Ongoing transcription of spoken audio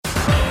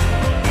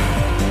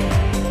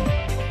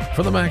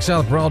For the Max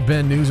South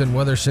Broadband News and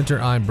Weather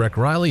Center, I'm Breck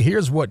Riley.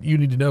 Here's what you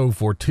need to know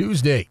for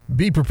Tuesday.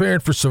 Be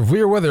prepared for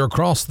severe weather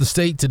across the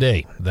state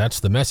today. That's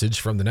the message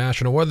from the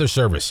National Weather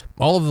Service.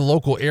 All of the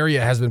local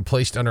area has been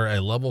placed under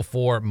a level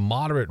 4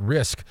 moderate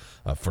risk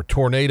for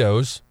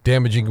tornadoes,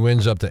 damaging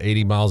winds up to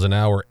 80 miles an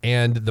hour,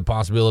 and the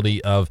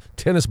possibility of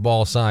tennis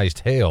ball-sized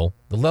hail.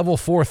 The level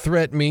 4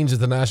 threat means that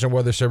the National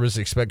Weather Service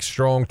expects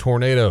strong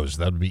tornadoes.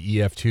 That would be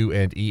EF2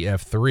 and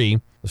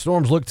EF3. The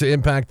storms look to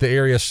impact the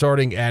area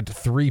starting at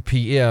 3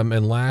 p.m.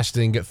 and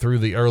lasting through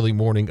the early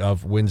morning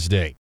of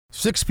Wednesday.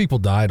 6 people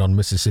died on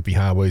Mississippi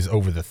highways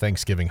over the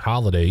Thanksgiving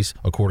holidays,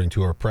 according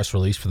to a press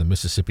release from the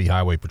Mississippi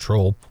Highway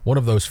Patrol. One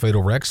of those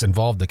fatal wrecks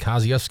involved the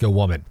Kosciuszko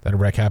woman. That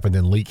wreck happened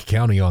in Leake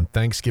County on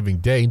Thanksgiving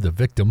Day. The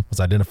victim was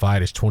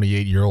identified as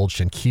 28-year-old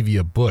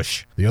Shankivia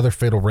Bush. The other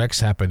fatal wrecks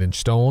happened in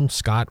Stone,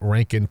 Scott,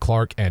 Rankin,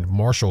 Clark, and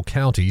Marshall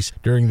counties.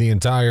 During the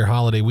entire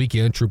holiday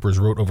weekend, troopers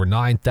wrote over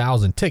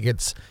 9,000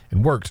 tickets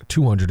and worked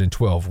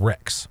 212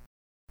 wrecks.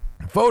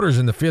 Voters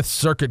in the 5th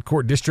Circuit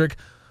Court District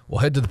will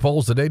head to the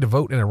polls today to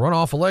vote in a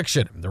runoff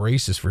election. The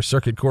race is for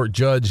Circuit Court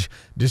Judge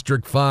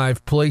District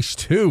 5, Place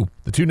 2.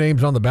 The 2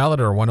 names on the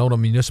ballot are Winona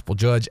Municipal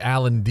Judge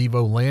Alan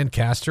Devo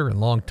Lancaster and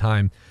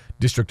longtime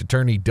District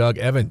Attorney Doug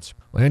Evans.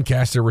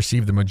 Lancaster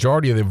received the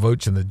majority of the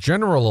votes in the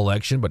general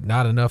election, but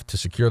not enough to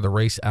secure the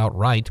race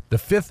outright. The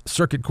 5th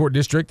Circuit Court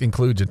District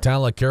includes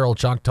Atala, Carroll,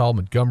 Choctaw,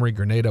 Montgomery,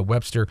 Grenada,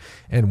 Webster,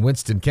 and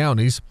Winston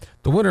counties.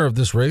 The winner of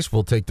this race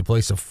will take the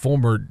place of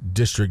former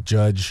District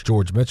Judge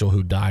George Mitchell,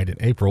 who died in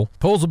April.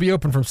 Polls will be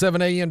open from 7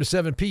 a.m. to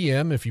 7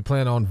 p.m. If you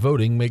plan on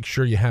voting, make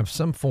sure you have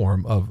some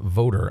form of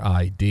voter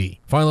ID.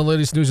 Find the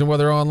latest news and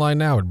weather online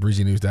now at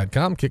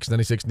breezynews.com,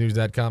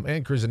 kicks96news.com,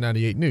 and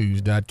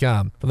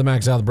cruiser98news.com. For the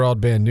Max South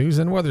Broadband News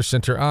and Weather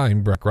Center,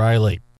 I'm Breck Riley.